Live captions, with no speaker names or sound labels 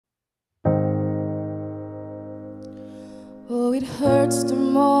Oh, it hurts the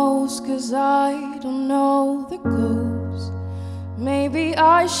most 'cause I don't know the goals. Maybe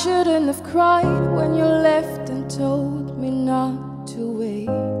I shouldn't have cried when you left and told me not to wait.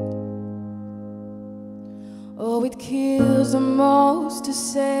 Oh, it kills the most to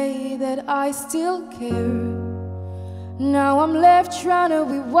say that I still care. Now I'm left trying to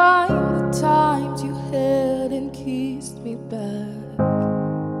rewind the times you held and kissed me back.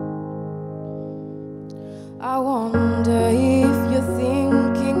 I wonder if you're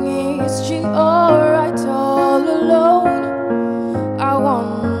thinking, is she alright all alone? I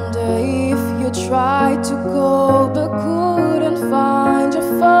wonder if you tried to go but couldn't find your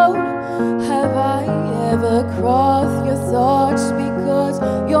phone. Have I ever crossed your thoughts because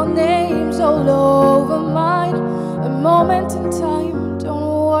your name's all over mine? A moment in time, don't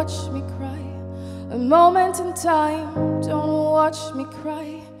watch me cry. A moment in time, don't watch me cry.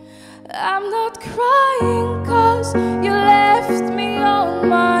 I'm not crying 'cause you left me on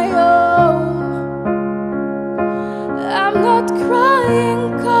my own. I'm not crying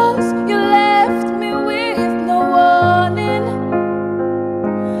 'cause you left me with no warning.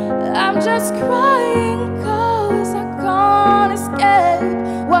 I'm just crying 'cause I can't escape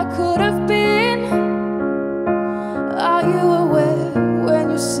what could have been. Are you aware when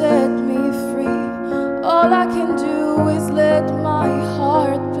you set me free? All I can do is let my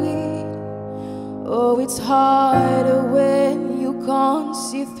heart bleed. Oh, it's harder when you can't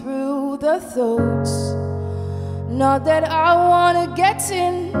see through the thoughts. Not that I want to get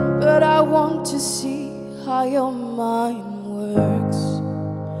in, but I want to see how your mind works.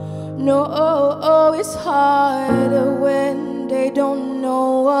 No, it's harder when they don't know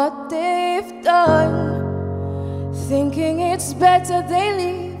what they've done. Thinking it's better they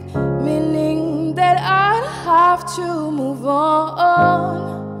leave, meaning that I'd have to move on.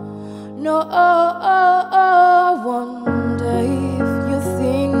 No, I wonder if you're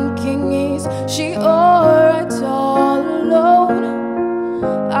thinking, is she alright all alone?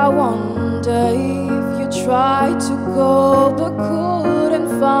 I wonder if you tried to go but couldn't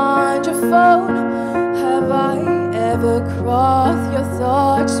find your phone. Have I ever crossed your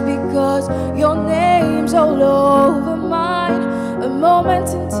thoughts because your name's all over mine? A moment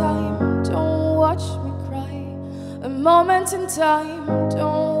in time, don't watch me cry. A moment in time,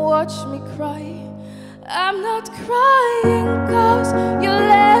 don't watch me cry. I'm not crying 'cause you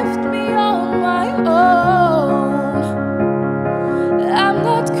left me on my own. I'm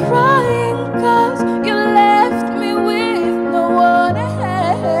not crying